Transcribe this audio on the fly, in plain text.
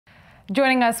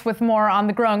Joining us with more on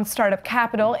the growing startup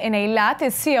capital in Eilat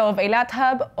is CEO of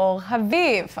Eilathub,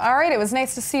 Haviv. All right, it was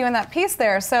nice to see you in that piece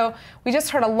there. So we just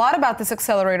heard a lot about this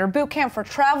accelerator bootcamp for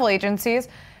travel agencies.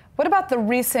 What about the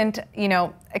recent,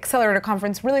 accelerator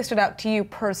conference really stood out to you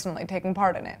personally, taking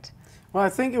part in it? Well, I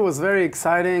think it was very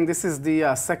exciting. This is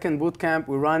the second bootcamp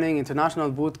we're running, international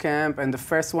bootcamp, and the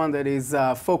first one that is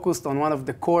focused on one of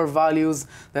the core values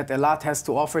that Eilat has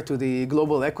to offer to the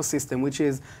global ecosystem, which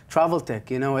is travel tech.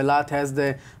 Eilat has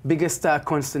the biggest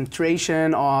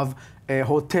concentration of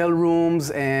hotel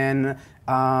rooms and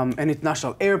an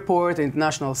international airport,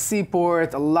 international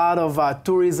seaport, a lot of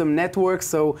tourism networks.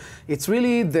 So it's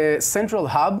really the central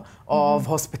hub of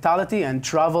hospitality and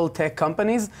travel tech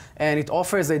companies, and it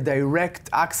offers a direct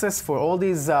access for all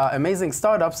these amazing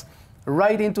startups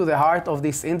right into the heart of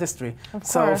this industry.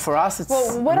 So for us, it's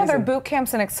what amazing. other boot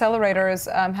camps and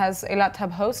accelerators has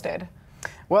Eilathub hosted?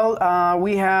 Well,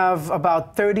 we have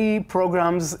about 30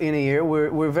 programs in a year.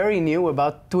 We're very new,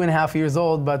 about 2.5 years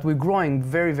old, but we're growing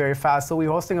very, very fast. So we're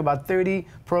hosting about 30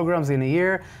 programs in a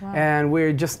year, and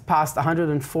we're just past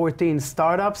 114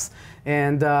 startups,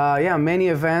 and many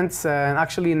events. And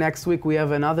actually, next week we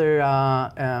have another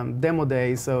demo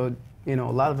day. So a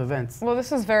lot of events. Well,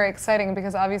 this is very exciting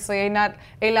because obviously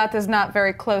Eilat is not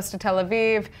very close to Tel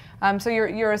Aviv. So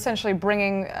you're essentially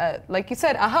bringing, like you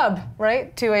said, a hub,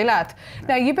 right, to Eilat.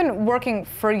 Now, you've been working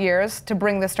for years to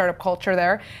bring the startup culture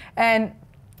there. And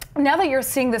now that you're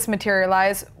seeing this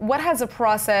materialize, what has the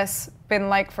process been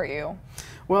like for you?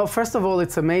 Well, first of all,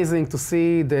 it's amazing to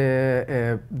see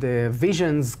the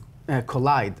visions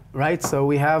collide, right? So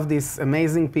we have these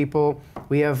amazing people.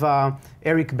 We have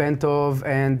Eric Bentov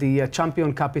and the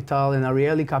Champion Capital and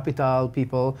Ariely Capital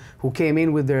people who came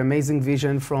in with their amazing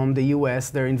vision from the US,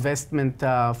 their investment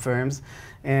firms,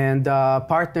 and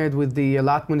partnered with the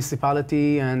Eilat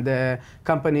municipality and the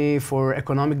company for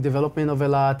economic development of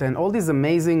Eilat, and all these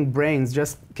amazing brains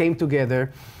just came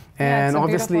together. And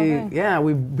obviously,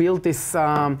 we built this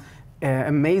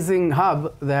amazing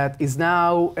hub that is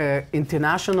now an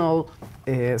international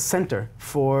center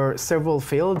for several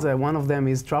fields. One of them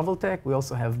is travel tech. We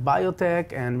also have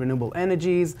biotech and renewable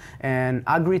energies and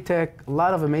agri-tech. A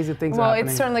lot of amazing things are happening.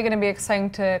 Well, it's certainly going to be exciting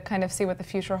to kind of see what the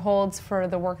future holds for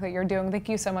the work that you're doing. Thank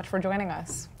you so much for joining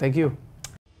us. Thank you.